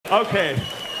Okay.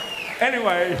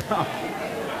 Anyway,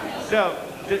 so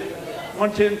I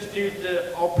want to introduce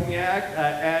the opening act,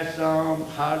 ask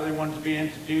how they want to be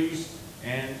introduced,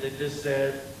 and they just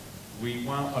said we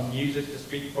want our music to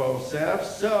speak for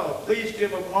ourselves. So please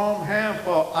give a warm hand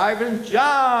for Ivan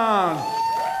John.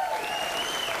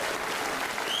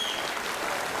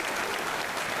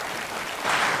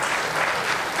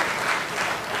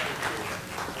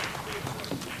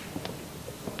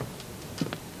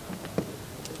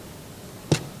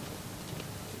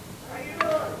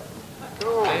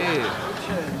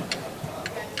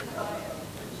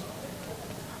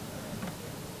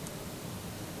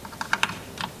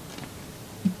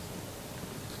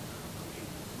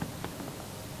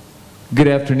 Good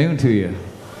afternoon to you.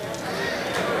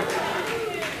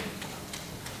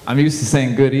 I'm used to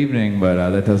saying good evening, but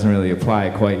that doesn't really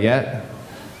apply quite yet.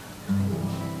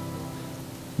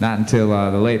 Not until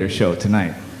the later show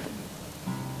tonight.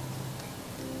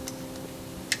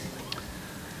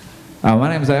 My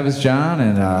name is Ivas John,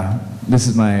 and this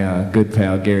is my good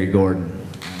pal Gary Gordon.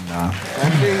 And,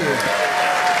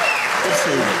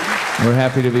 we're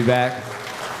happy to be back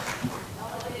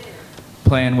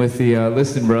playing with the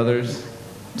Liston Brothers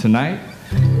tonight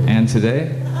and today.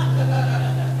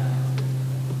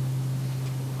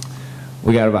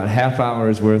 We got about half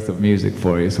hour's worth of music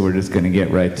for you, so we're just going to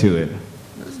get right to it.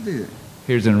 Let's do it.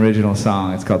 Here's an original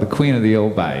song. It's called The Queen of the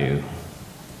Old Bayou.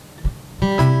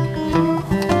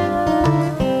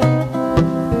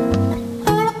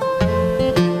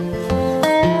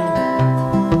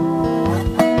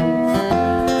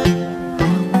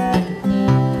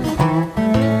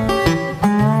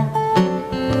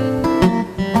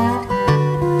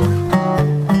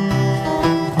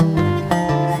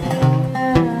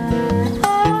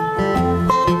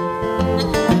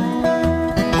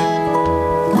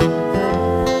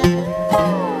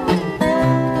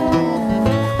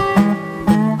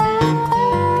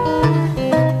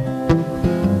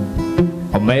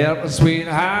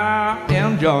 Sweetheart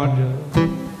in Georgia,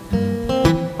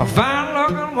 a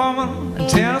fine-looking woman in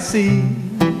Tennessee.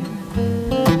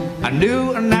 I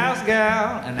knew a nice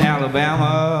gal in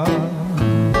Alabama.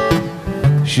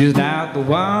 She's not the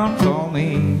one for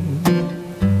me.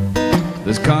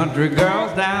 There's country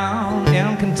girls down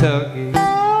in Kentucky with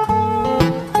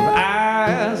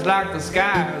eyes like the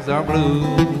skies are blue,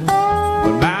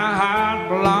 but my heart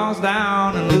belongs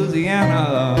down in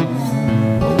Louisiana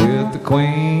with the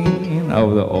queen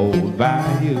of the Old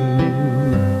Bayou.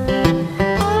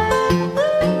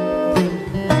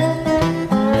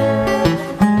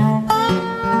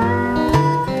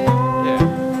 Yeah.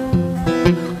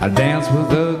 I danced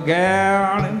with a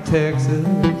gal in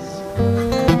Texas,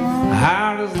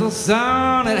 hot as the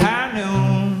sun at high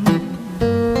noon.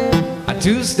 I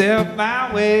two-stepped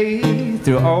my way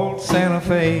through old Santa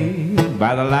Fe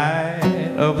by the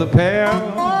light of the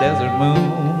pale desert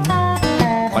moon.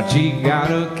 My cheek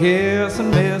got a kiss in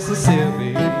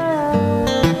Mississippi,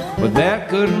 but that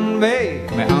couldn't make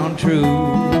me untrue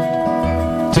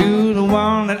to the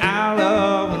one that I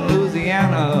love in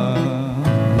Louisiana.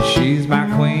 She's my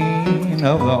queen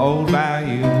of the Old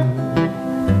Bayou.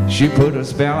 She put a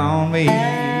spell on me,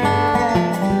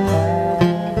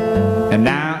 and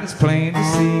now it's plain to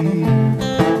see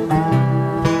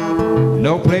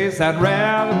no place I'd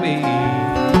rather be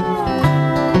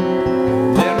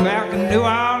than back in New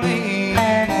Orleans.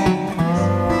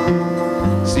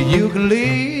 You can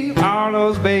leave all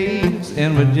those babes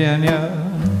in Virginia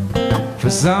for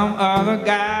some other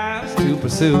guys to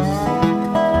pursue,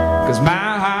 'cause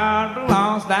my heart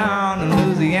belongs down in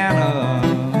Louisiana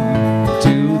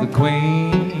to the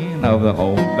queen of the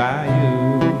Old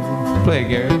Bayou. Play,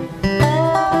 Gary.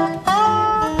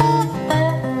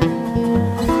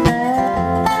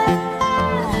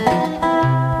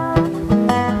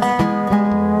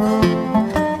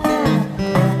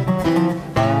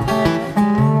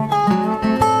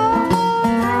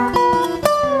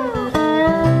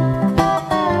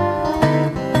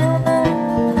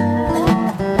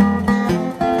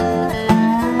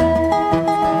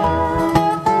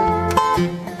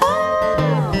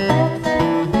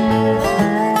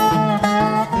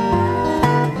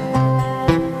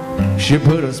 She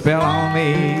put a spell on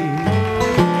me,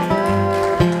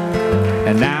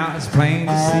 and now it's plain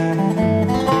to see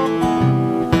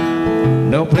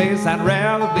no place I'd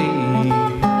rather be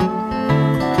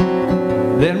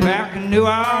than back in New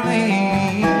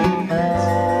Orleans.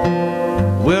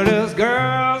 Well, there's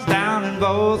girls down in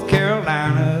both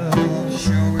Carolinas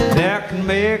that can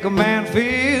make a man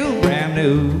feel brand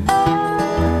new,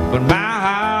 but my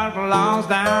heart belongs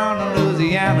down in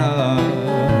Louisiana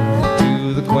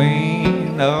to the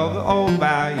queen of the Old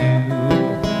Bayou,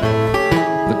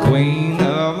 the queen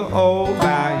of the Old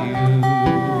Bayou.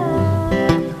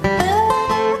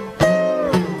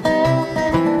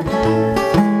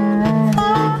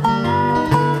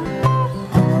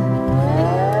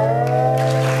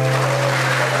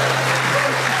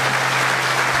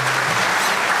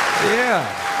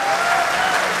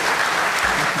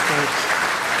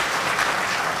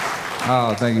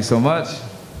 Oh, thank you so much.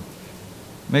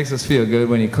 Makes us feel good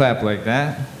when you clap like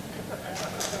that.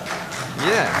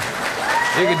 Yeah.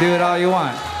 You can do it all you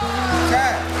want.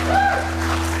 Okay.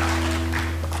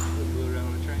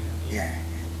 Yeah.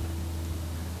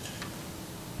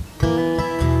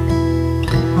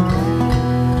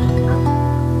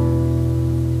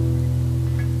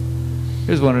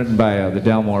 Here's one written by the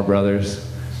Delmore brothers,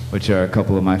 which are a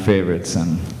couple of my favorites.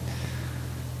 And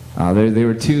they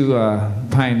were two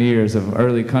pioneers of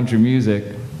early country music,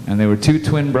 and they were two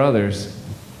twin brothers.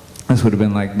 This would have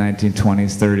been like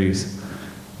 1920s, 30s.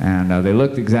 And they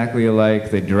looked exactly alike,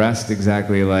 they dressed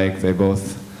exactly alike, they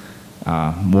both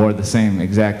wore the same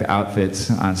exact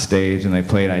outfits on stage, and they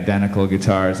played identical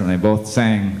guitars, and they both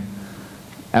sang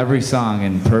every song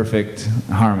in perfect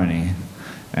harmony.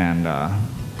 And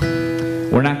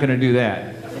we're not going to do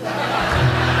that.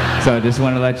 So I just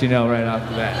want to let you know right off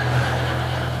the bat.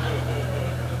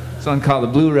 It's one called The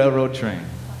Blue Railroad Train.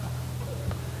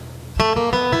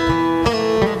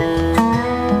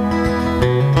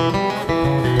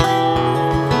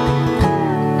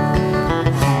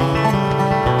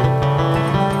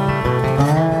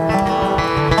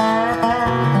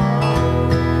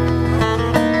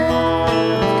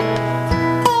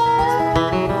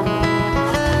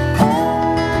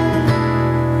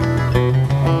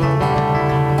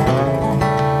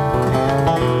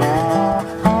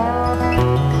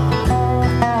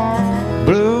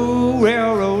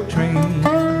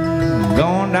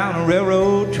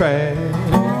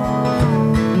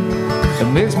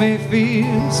 Makes me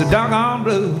feel so doggone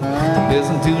blue.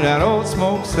 Listen to that old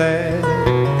smokestack.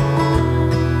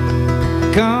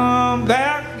 Come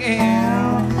back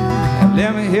again and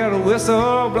let me hear the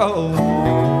whistle blow.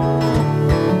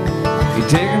 You're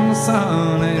taking the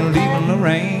sun and you're leaving the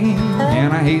rain,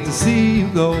 and I hate to see you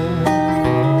go.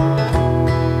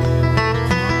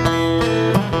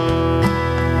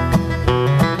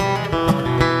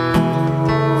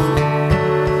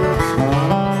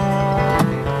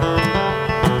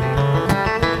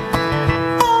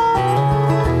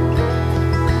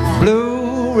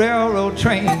 Blue railroad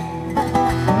train,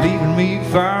 leaving me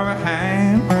far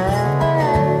behind.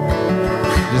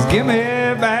 Just give me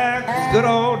back these good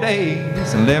old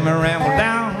days and let me ramble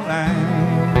down the line.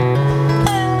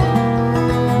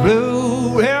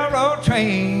 Blue railroad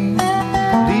train,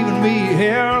 leaving me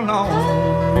here alone.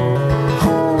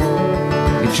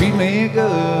 You treat me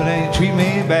good and you treat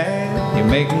me bad, you're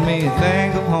making me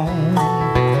think of home.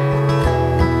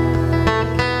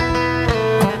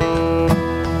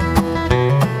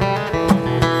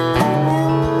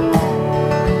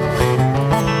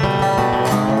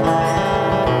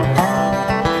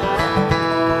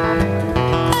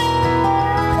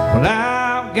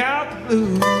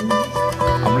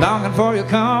 Longing for your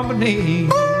company.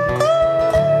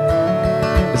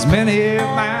 There's many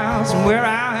miles from where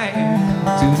I am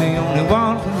to the only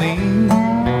one for me.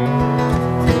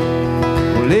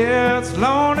 Well, it's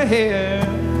lonely here,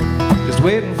 just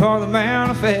waiting for the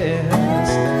manifest.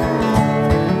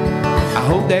 I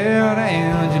hope that the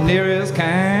engineer is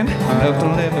kind enough to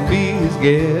let me be his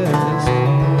guest.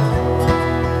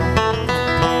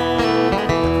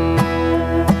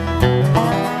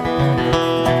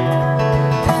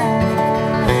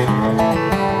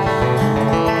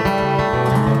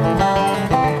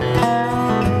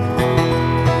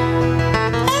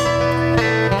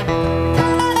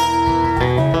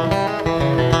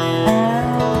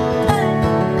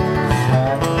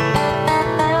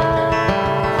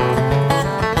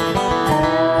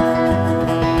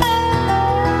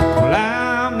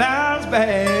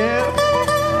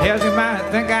 As you might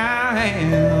think I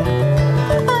am.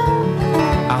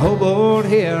 I hoboed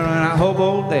here and I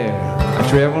hoboed there. I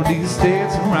traveled these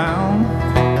states around.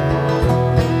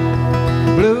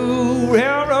 Blue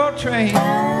railroad train,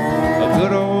 a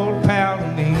good old pal to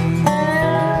me.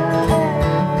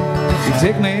 You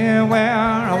take me where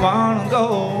I want to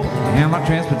go, and my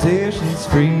transportation's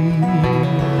free.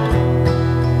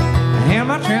 And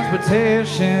my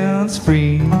transportation's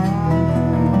free.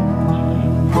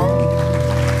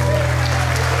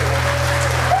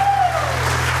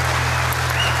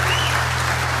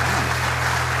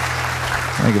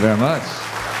 Thank you very much.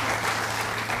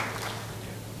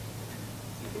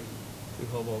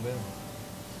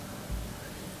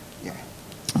 Yeah.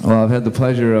 Well, I've had the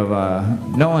pleasure of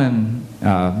knowing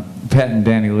Pat and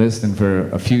Danny Liston for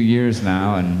a few years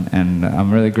now, and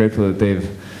I'm really grateful that they've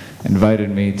invited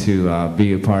me to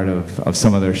be a part of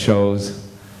some of their shows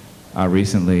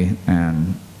recently.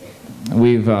 And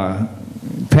we've,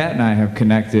 Pat and I have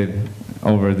connected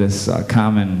over this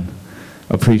common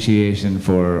appreciation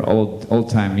for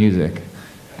old-time music.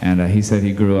 And he said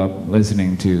he grew up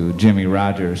listening to Jimmy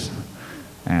Rogers,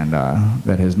 and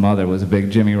that his mother was a big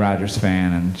Jimmy Rogers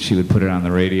fan, and she would put it on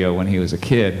the radio when he was a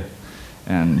kid.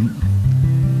 And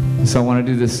so I want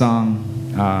to do this song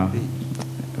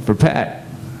for Pat,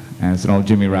 and it's an old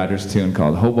Jimmy Rogers tune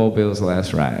called Hobo Bill's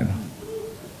Last Ride.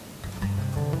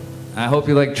 I hope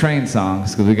you like train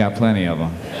songs, because we got plenty of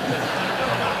them.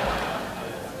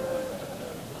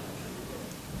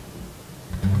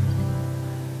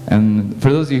 And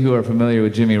for those of you who are familiar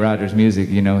with Jimmy Rogers' music,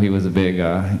 you know he was a big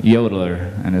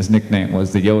yodeler, and his nickname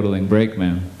was the Yodeling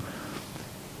Brakeman.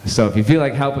 So if you feel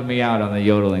like helping me out on the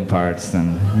yodeling parts,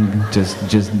 then just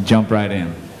jump right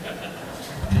in.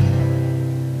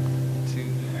 2,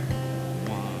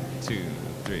 1, 2,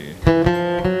 3.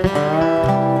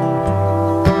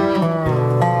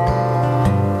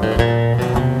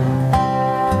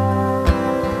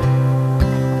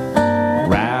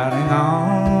 Riding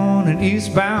on an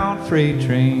eastbound freight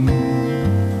train,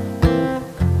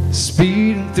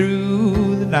 speeding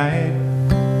through the night.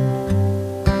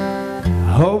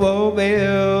 Hobo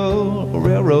Bill,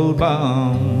 railroad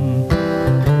bum,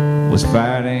 was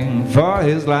fighting for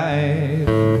his life.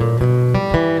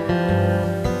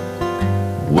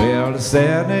 Well, the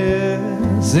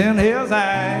sadness in his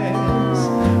eyes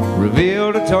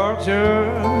revealed a torture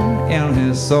in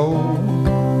his soul.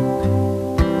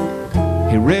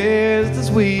 He raised his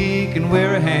weak and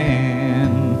weary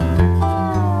hand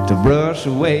to brush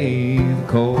away the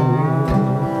cold.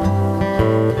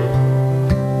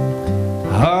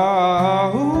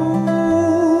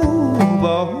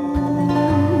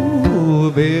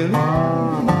 Billy.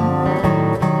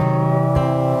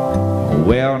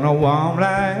 Well, no warm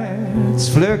lights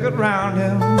flickered round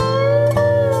him,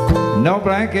 no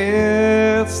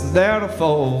blankets there to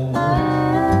fold,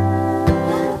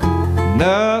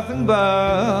 nothing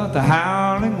but the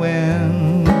howling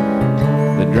wind,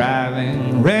 the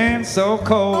driving rain so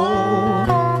cold.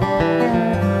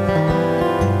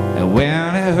 And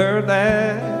when he heard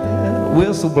that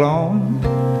whistle blowing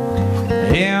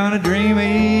in a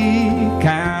dreamy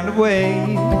kind of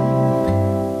way,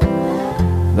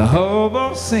 the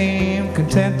hobo seemed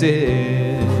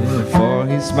contented, for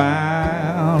he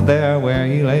smiled there where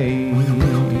he lay.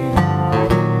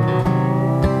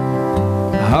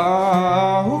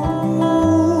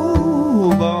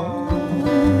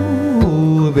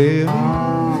 Hobo Billy.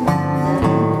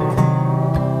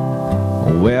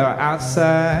 Well,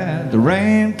 outside the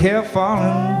rain kept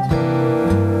falling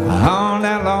on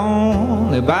that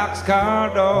lonely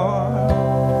boxcar door.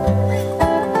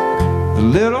 The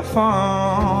little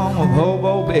farm of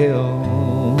Hobo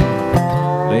Bill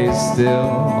lay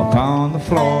still upon the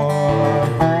floor.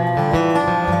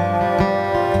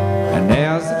 And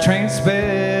as the train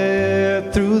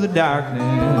sped through the darkness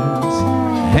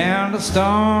and the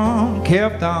storm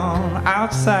kept on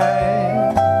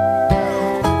outside,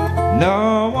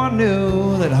 no one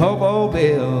knew that Hobo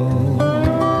Bill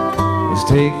was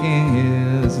taking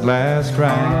his last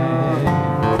ride.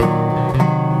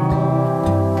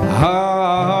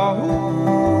 Hobo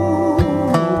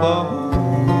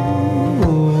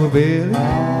Billy.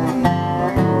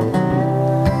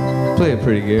 Play it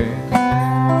pretty good.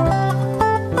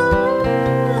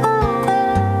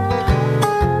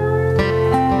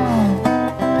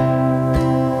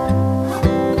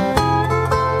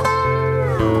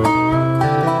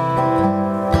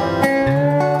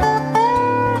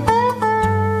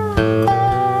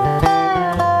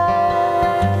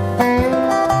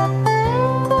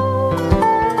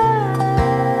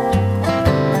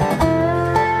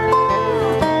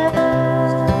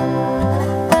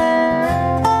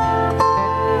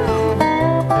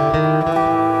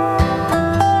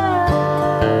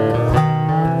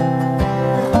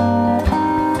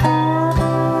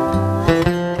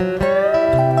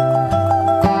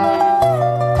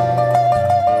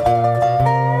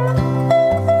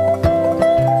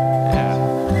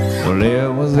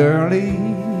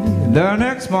 The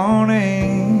next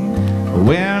morning,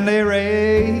 when they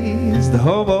raised the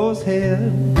hobo's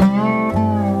head,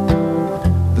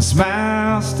 the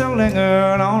smile still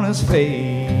lingered on his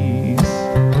face,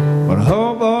 but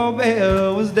Hobo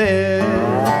Bill was dead.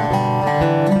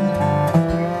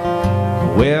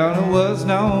 Well, there was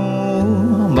no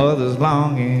mother's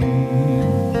longing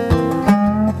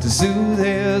to soothe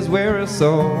his weary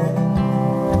soul,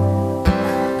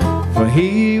 for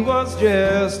he was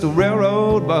just a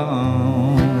railroad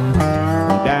bum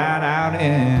who died out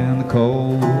in the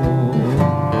cold.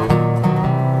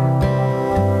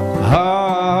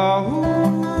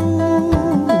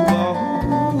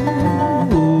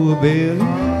 Oh, Billy.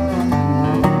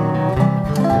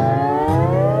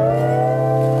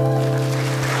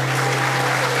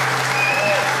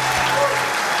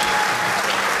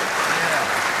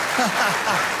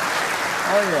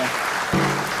 Oh, yeah.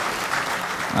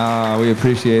 We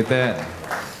appreciate that.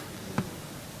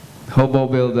 Hobo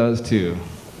Bill does too.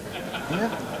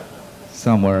 Yep.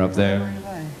 Somewhere up there. Laid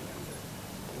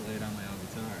on my own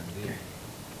guitar,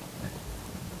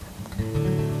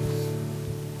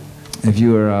 indeed. If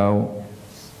you were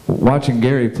watching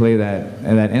Gary play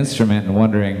that instrument and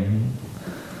wondering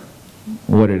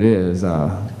what it is,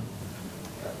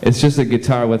 it's just a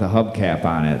guitar with a hubcap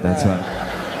on it. That's what.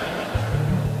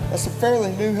 That's a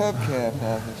fairly new hubcap,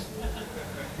 Ivas.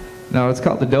 No, it's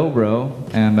called the dobro,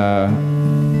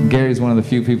 and Gary's one of the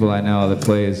few people I know that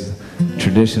plays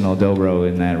traditional dobro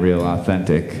in that real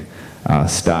authentic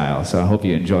style. So I hope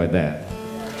you enjoyed that.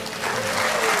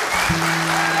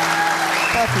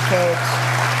 Thank you, folks.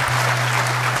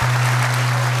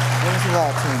 Means a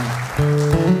lot to me.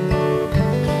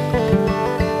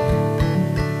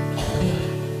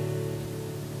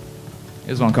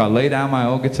 Here's one called Lay Down My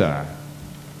Old Guitar.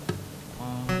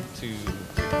 1, 2,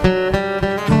 3.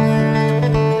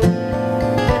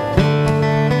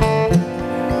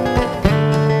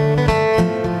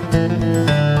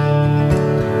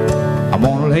 I'm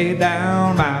gonna lay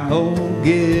down my old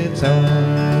guitar.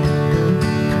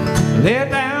 Lay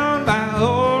down my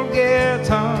old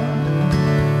guitar.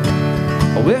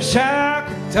 I wish I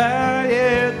could tie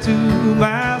it to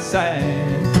my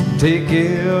side, take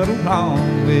it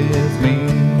along with me.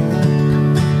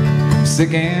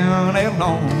 Sick in a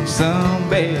lonesome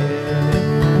bed,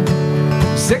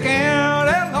 sick in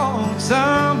a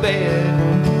lonesome bed.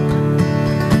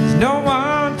 There's no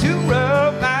one to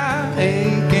rub my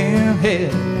aching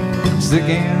head. Sick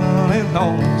in a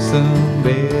lonesome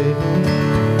bed.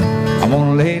 I'm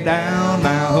gonna lay down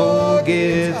my old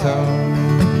guitar.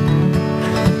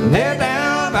 Lay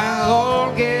down my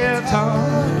old guitar.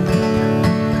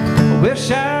 I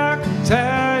wish I could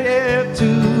tie it to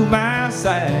my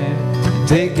side,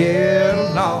 take it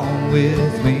along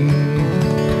with me.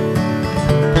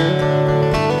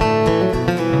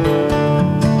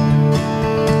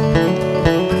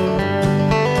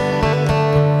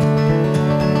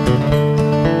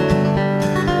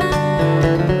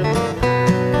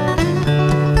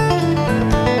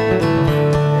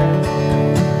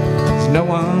 There's no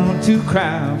one to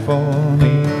cry for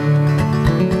me.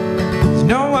 There's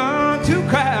no one to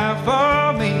cry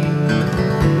for me.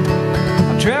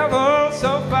 I've traveled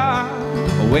so far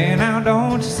away now,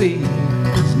 don't you see?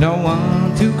 There's no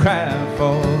one to cry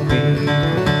for me.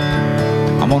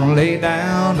 I'm gonna lay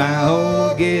down my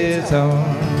old guitar.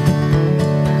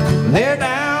 Lay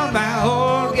down my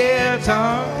old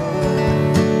guitar.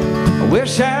 I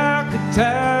wish I could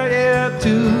tie it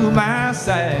to my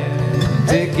side,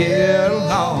 take it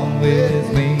along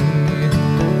with me.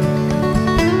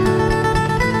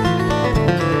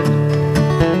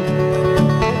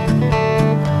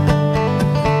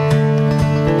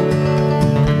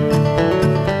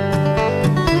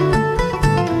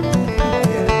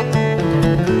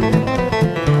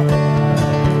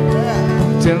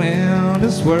 Telling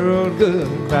this world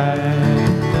goodbye,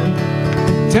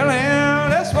 telling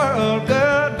this world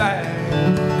goodbye,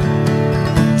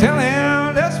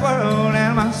 telling this world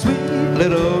and my sweet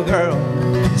little girl,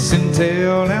 listen,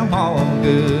 tell them all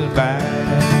goodbye.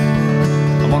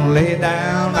 I'm gonna lay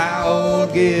down my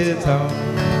old guitar,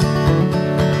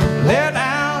 lay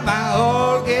down my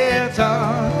old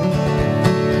guitar.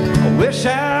 I wish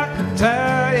I could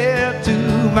tie it to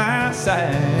my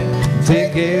side,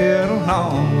 take it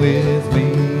along with me.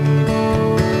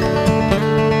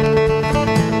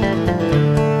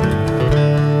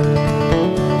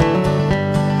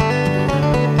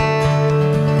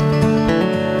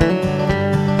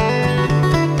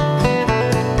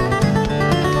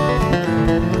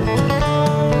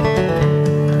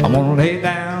 I'm gonna lay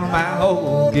down my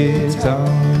old guitar,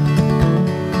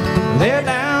 lay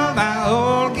down my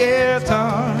old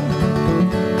guitar.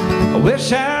 I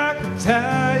wish I could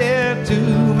tie it to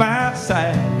my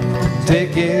side,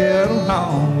 take it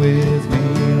along with me.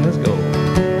 Let's go.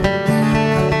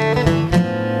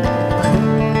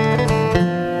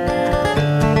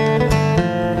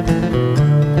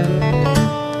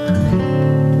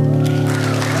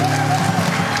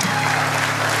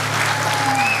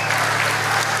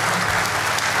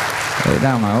 Lay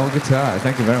down my old guitar.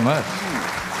 Thank you very much.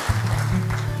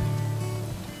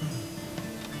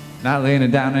 Not laying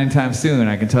it down anytime soon,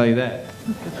 I can tell you that.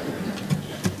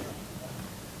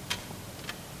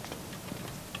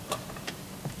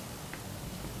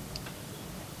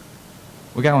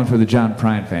 We got one for the John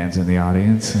Prine fans in the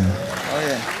audience. Oh,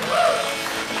 yeah.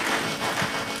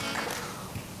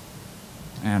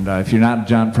 And if you're not a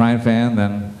John Prine fan,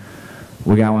 then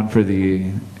we got one for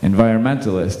the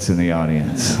environmentalists in the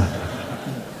audience.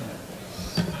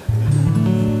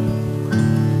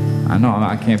 I know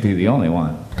I can't be the only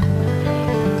one.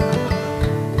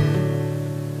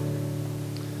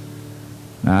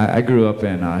 Now, I grew up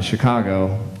in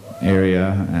Chicago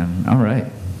area, and all right.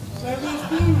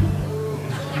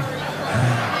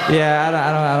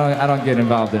 Yeah, I don't get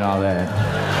involved in all that.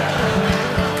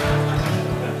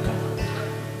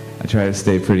 I try to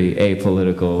stay pretty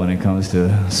apolitical when it comes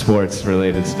to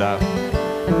sports-related stuff.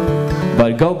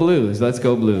 But go Blues, let's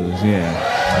go Blues, yeah.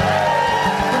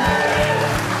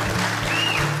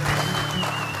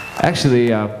 Actually,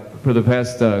 for the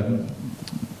past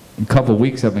couple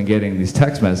weeks, I've been getting these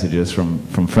text messages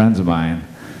from friends of mine,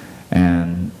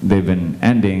 and they've been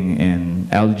ending in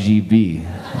LGB,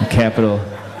 capital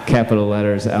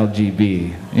letters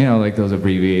LGB. You know, like those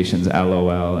abbreviations,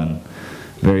 LOL, and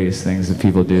various things that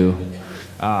people do.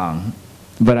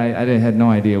 But I had no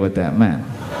idea what that meant.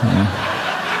 You know?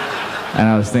 And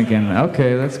I was thinking,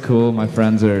 okay, that's cool. My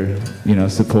friends are, you know,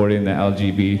 supporting the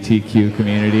LGBTQ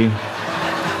community.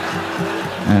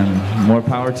 And more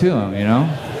power to them, you know?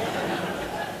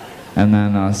 And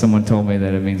then someone told me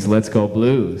that it means let's go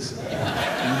Blues.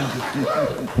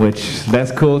 Which,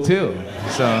 that's cool too.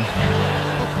 So.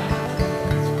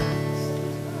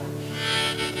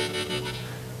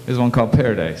 There's one called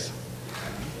Paradise.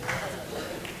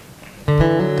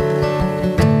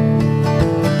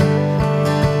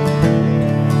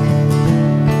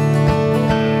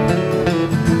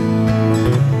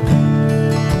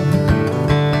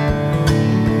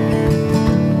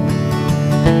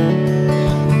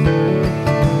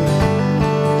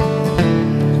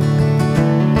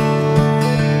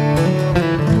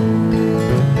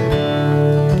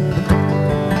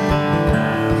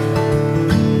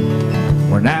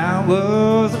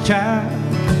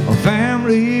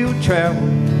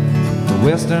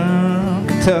 Western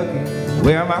Kentucky,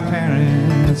 where my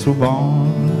parents were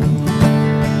born.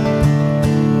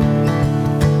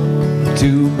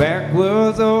 Two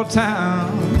backwoods old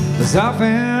towns that's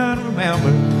often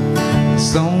remembered.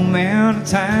 So many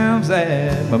times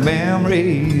that my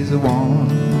memories are worn.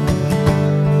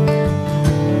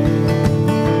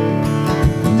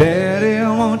 Daddy,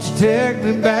 won't you take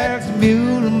me back to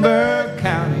Muhlenberg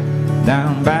County,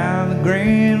 down by the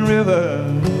Green River,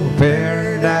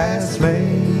 Paradise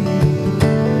lay.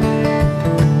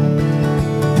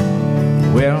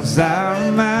 Well, I'm sorry,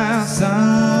 my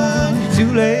son, you're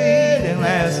too late in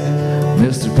asking.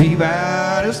 Mr.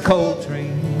 Peabody's coal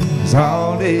train is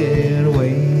hauled it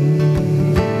away.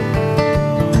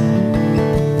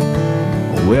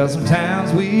 Well,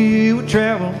 sometimes we would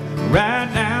travel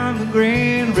right down the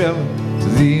Green River to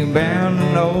the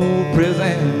abandoned old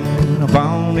prison up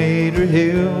on Adrian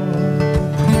Hill,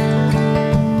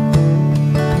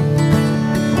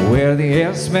 where the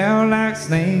air smelled like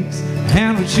snakes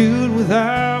and we chewed with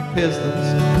our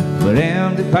pistols, but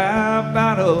empty pipe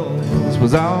bottles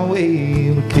was all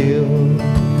we would kill.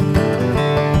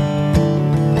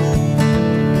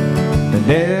 And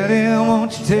Daddy,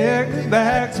 won't you take me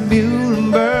back to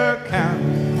Muhlenberg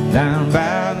County, down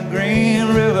by the Green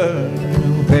River,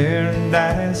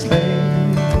 Paradise lay.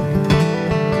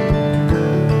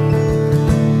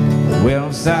 Well,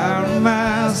 I'm sorry,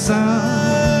 my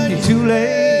son, you're too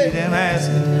late in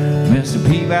asking. Mr.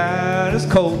 Peabody's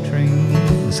coal train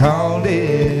has hauled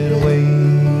it away.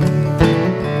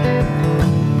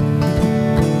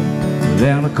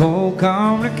 Then a coal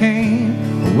company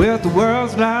came with the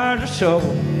world's largest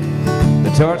shovel.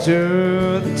 They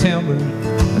tortured the timber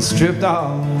and stripped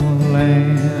all the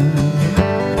land.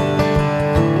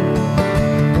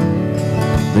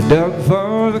 They dug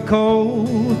for the coal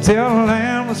till the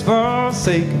land was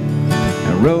forsaken,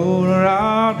 and rode it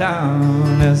all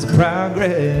down as the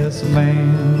progress of man.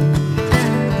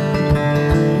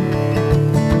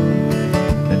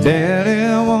 And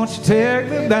Daddy, won't you take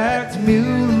me back to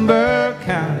Muhlenberg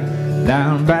County,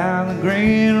 down by the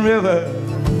Green River,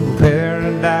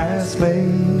 Paradise lay.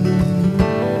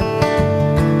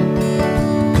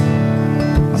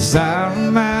 I'm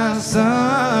sorry, my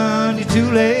son, you're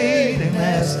too late in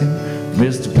asking.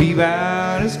 Mr.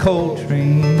 Peabody's coal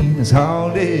train has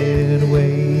hauled it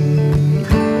away.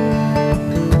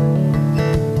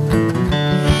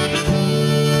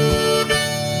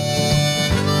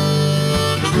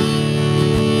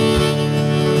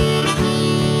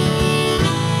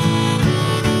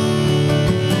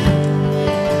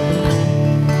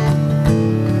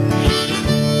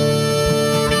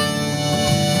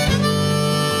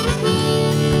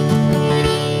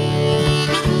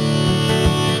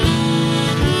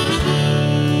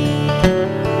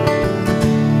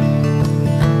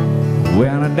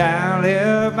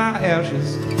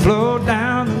 ashes flowed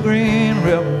down the Green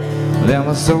River. Then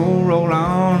my soul rolled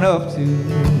on up to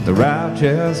the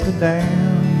Rochester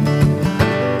Dam.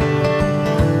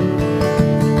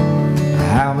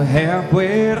 I'll be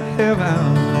halfway to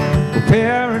heaven, where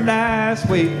paradise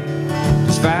waits,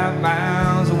 just 5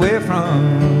 miles away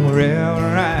from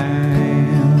wherever I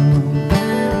am.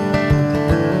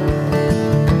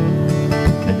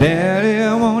 Now, Daddy,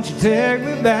 won't you take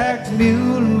me back to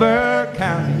Muhlenberg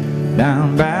County,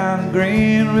 down by the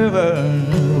Green River,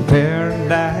 where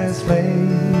paradise lay?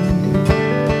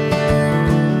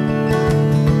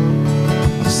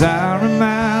 Sorry,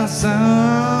 my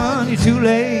son, you're too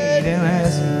late in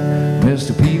asking.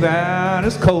 Mr.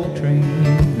 Peabody's coal train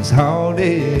is hauled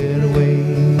it away.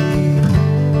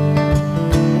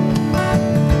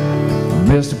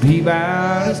 Mr.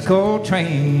 Peabody's coal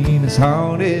train is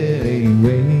hauled it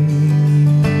away.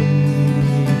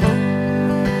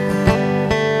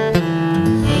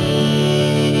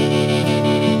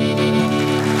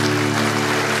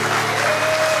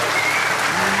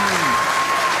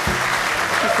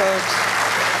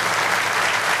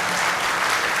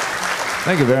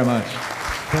 Thank you very much.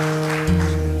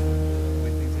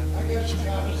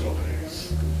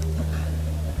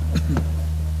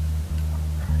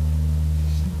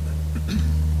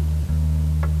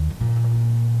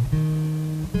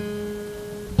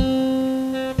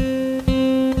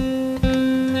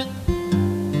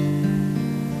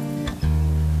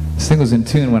 This thing was in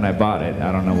tune when I bought it.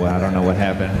 I don't know what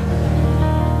happened.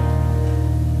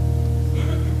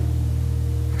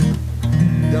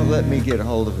 Don't let me get a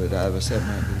hold of it, Ivas. That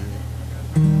might be it.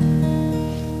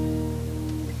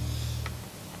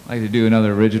 I'd like to do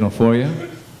another original for you.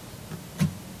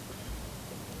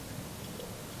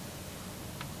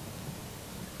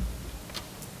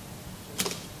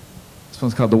 This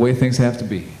one's called The Way Things Have to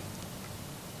Be.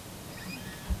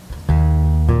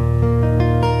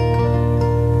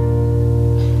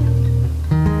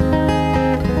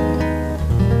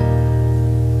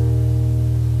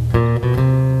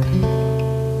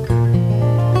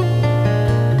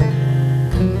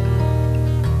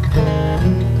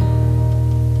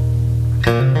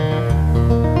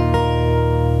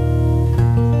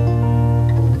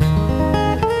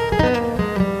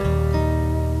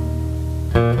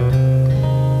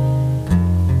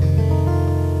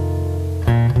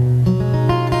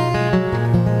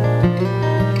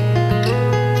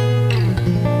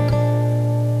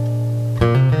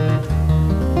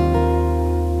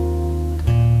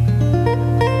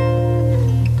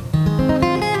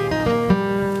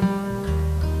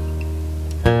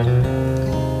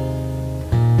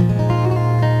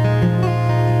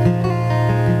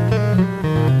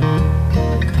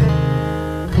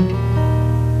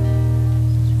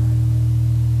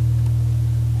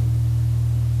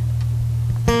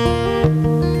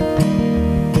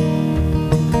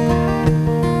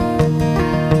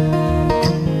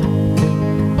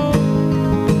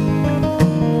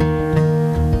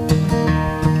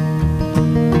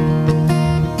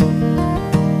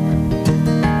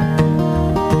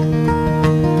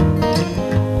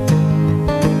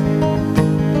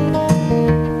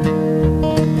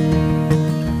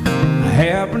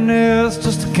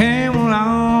 Just came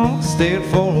along, stayed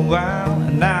for a while,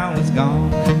 and now it's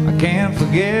gone. I can't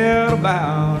forget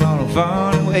about all the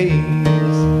fun ways.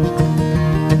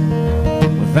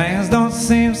 Well, things don't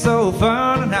seem so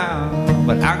fun now,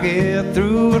 but I'll get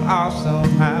through it all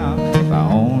somehow. If I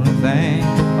only think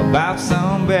about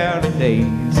some better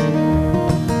days.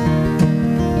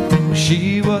 Well,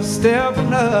 she was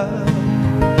stepping up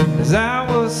as I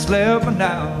was slipping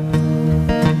down.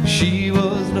 She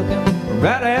was looking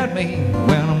right at me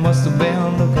when I must have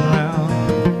been looking around.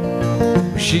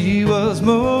 She was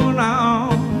moving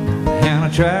on, and I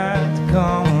tried to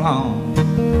come along.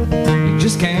 You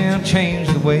just can't change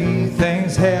the way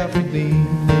things have to be.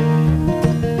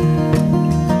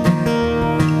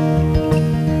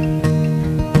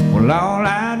 Well, all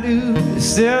I do is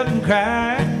sit and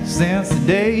cry since the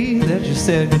day that you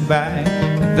said goodbye,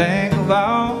 and think of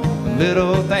all the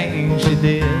little things you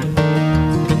did.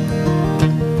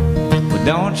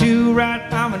 Don't you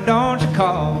write, mama, don't you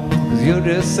call, 'cause you'll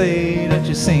just say that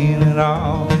you've seen it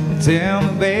all. Tell me,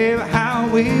 baby, how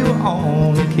we were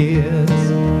only kids.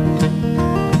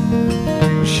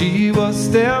 She was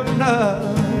stepping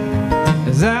up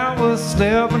as I was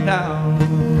stepping down.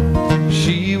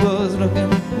 She was looking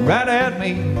right at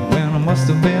me when I must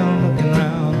have been looking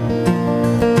around.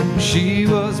 She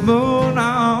was moving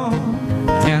on,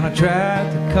 and I tried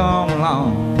to come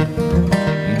along.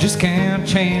 Just can't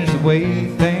change the way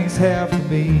things have to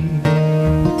be.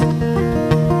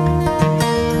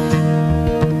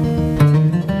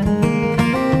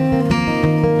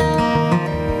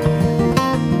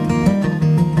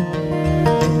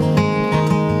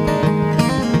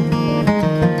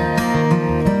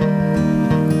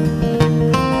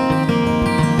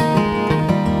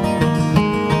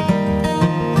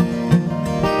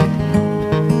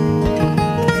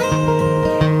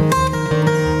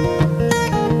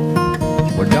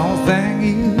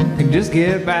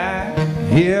 get back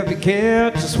if you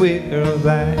catch a sweet girl's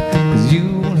eye. 'Cause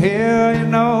you won't hear, you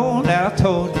know that I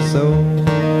told you so.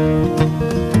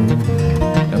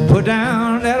 Now put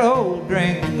down that old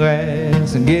drinking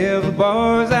glass and give the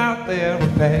boys out there a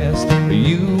pass.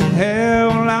 You won't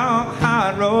have a long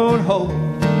hard road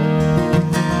home.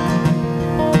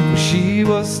 She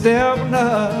was stepping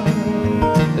up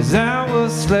as I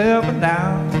was slipping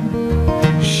down.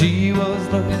 She was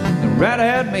looking right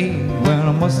at me when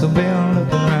I must have been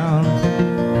looking around.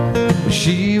 But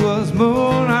she was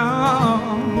moving on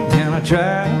and I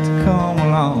tried to come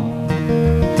along.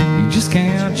 You just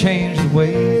can't change the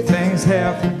way things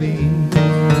have to be.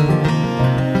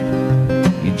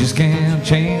 You just can't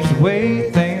change the way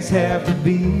things have to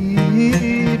be.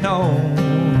 No,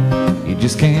 you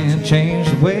just can't change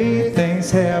the way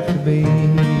things have to be.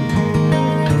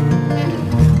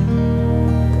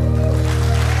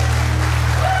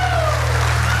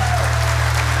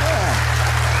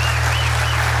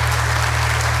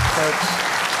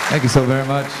 Thank you so very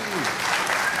much.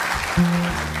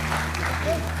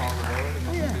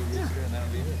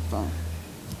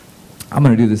 I'm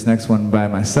going to do this next one by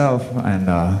myself and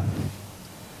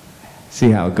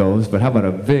see how it goes. But how about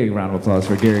a big round of applause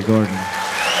for Gary Gordon?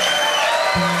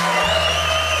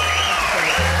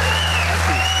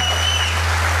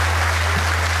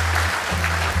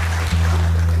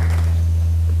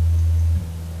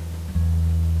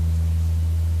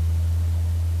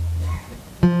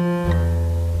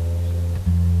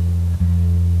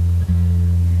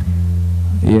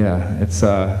 Yeah,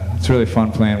 it's really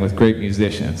fun playing with great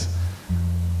musicians.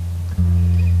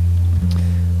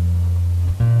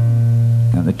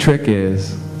 And the trick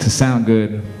is to sound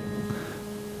good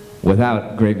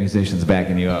without great musicians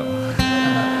backing you up.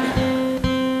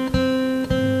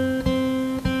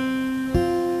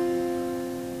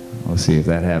 We'll see if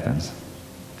that happens.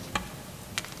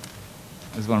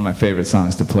 This is one of my favorite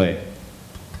songs to play.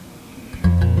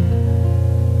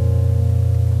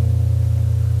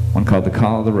 One called The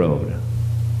Call of the Road.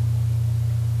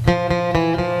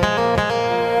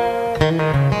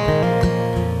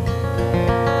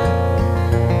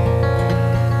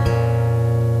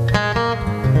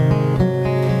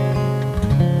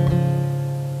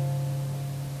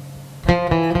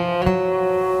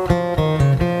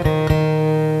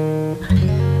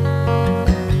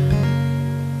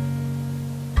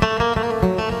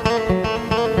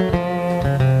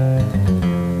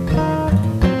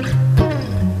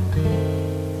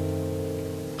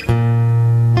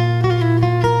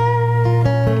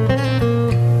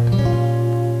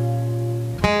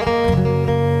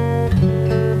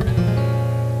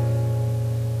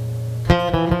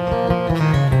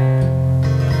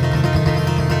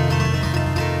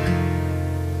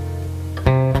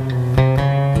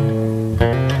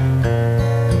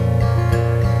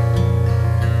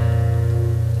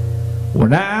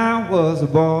 When I was a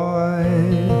boy,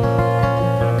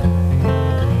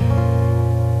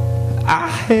 I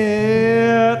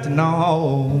had to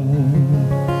know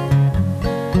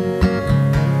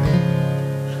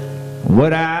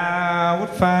what I would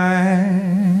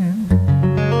find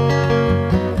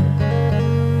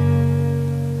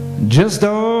just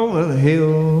over the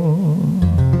hill.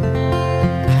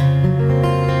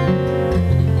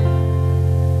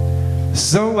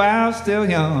 So I was still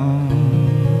young,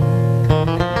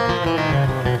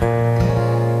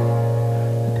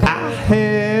 I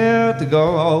had to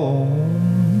go home.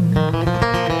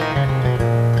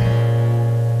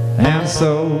 And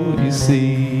so you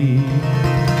see,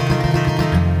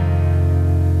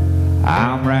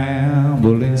 I'm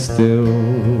rambling still.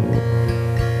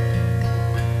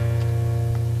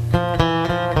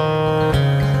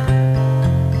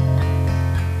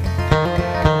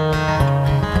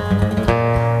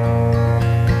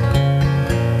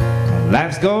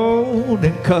 Life's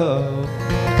golden cup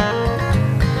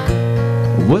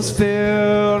was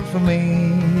filled for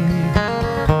me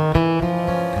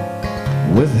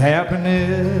with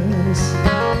happiness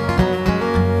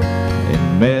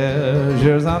in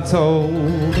measures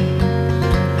untold.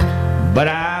 But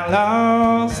I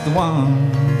lost the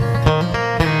one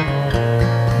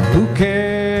who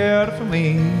cared for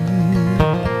me,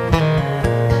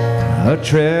 a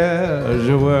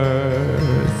treasure worth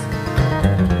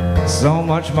so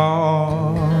much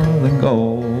more than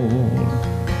gold.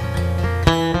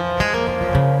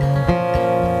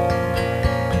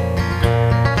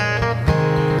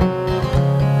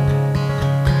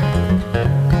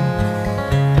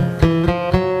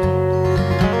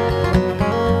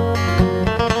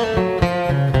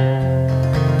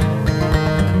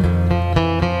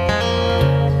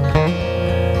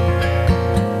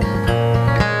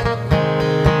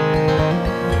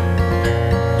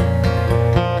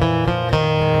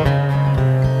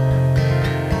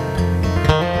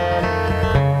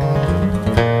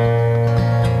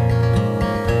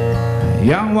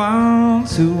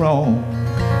 ones who roam.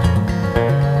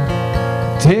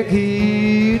 Take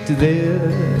heed to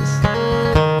this,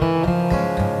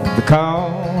 the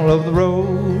call of the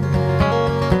road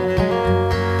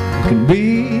can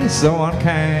be so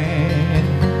unkind.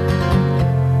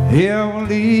 It will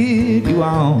lead you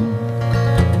on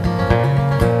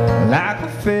like a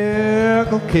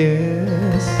fickle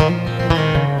kiss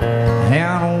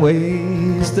and a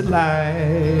wasted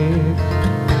life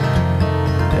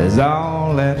is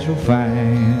all that you'll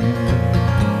find.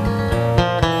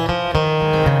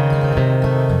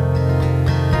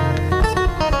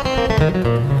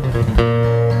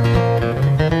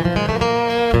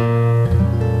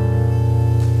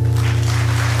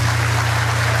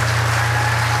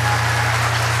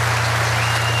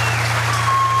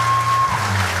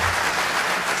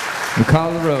 The Call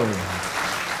of the Road.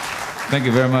 Thank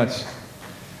you very much.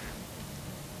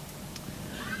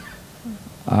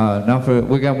 Now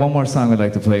we got one more song we'd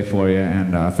like to play for you,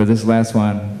 and for this last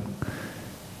one,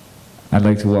 I'd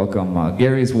like to welcome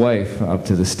Gary's wife up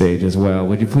to the stage as well.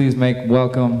 Would you please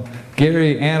welcome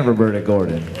Gary and Roberta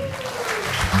Gordon.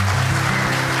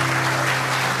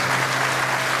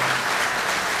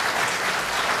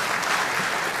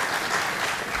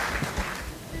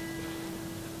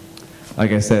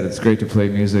 Like I said, it's great to play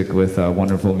music with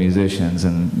wonderful musicians,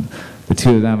 and the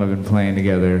two of them have been playing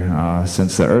together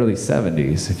since the early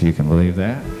 70s, if you can believe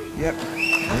that. Yep.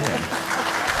 Yeah.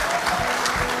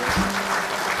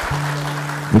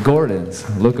 The Gordons,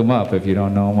 look them up if you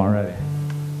don't know them already.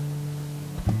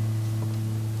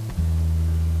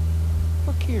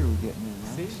 What key are we getting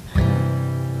in now?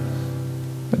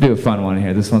 I'll do a fun one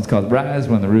here. This one's called Rise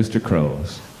When the Rooster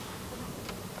Crows.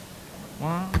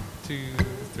 1, 2,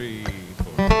 3, 4.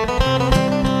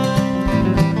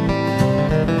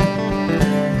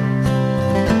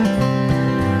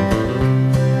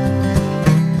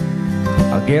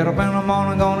 I'll get up in the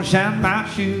morning, gonna shine my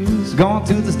shoes, going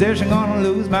to the station, gonna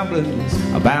lose my blues.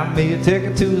 I'll buy me a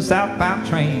ticket to a southbound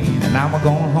train, and now I'm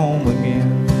going home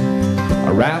again.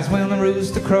 I rise when the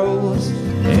rooster crows,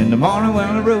 in the morning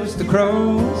when the rooster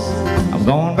crows. I'm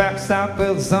going back south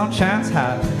where the sun shines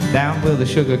hot, down where the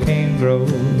sugar cane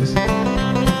grows.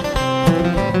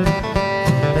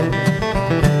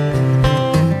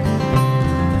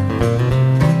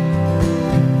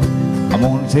 I'm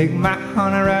gonna take my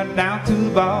honey right down to the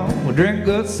bar. We'll drink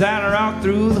good cider all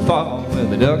through the fall, where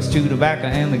the ducks chew tobacco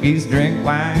and the geese drink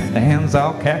wine. The hens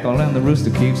all cackle and the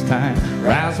rooster keeps time.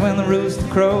 Rise when the rooster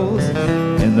crows,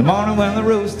 in the morning when the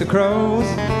rooster crows.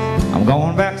 I'm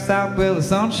going back south where the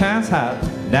sun shines hot,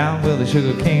 down where the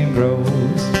sugar cane grows.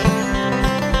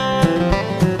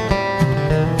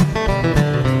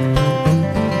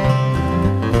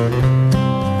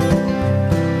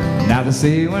 Now they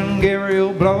say when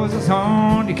Gabriel blows his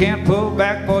horn, you can't pull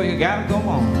back, boy, you gotta go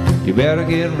on. You better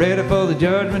get ready for the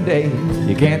judgment day.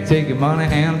 You can't take your money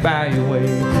and buy your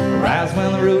way. Rise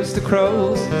when the rooster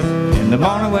crows, in the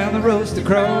morning when the rooster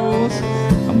crows.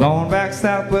 I'm going back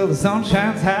south where the sun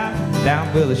shines hot,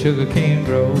 down where the sugar cane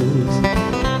grows.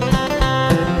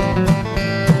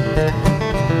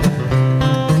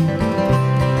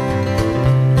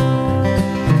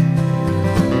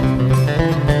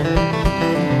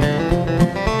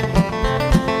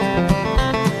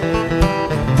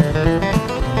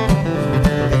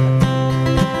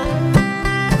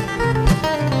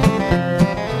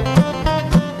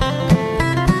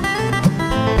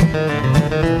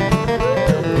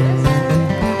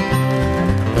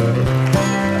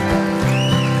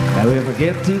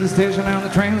 Get to the station and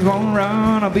the trains won't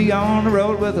run. I'll be on the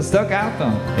road with a stuck out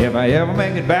thumb. If I ever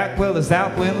make it back where the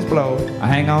south winds blow, I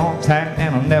hang on tight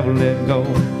and I'll never let go.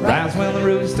 Rise when the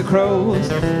rooster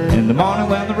crows, in the morning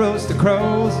when the rooster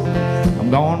crows. I'm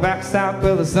going back south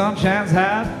where the sun shines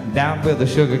hot, down where the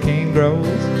sugar cane grows.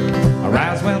 I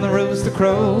rise when the rooster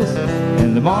crows,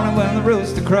 in the morning when the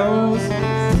rooster crows.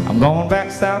 I'm going back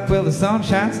south where the sun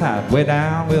shines hot, way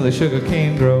down where the sugar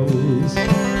cane grows.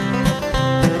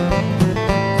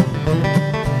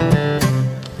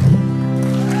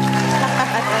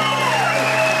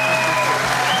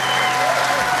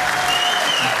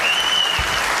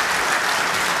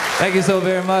 Thank you so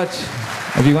very much.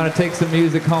 If you want to take some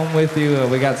music home with you,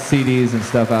 we got CDs and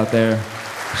stuff out there.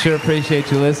 Sure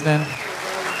appreciate you listening.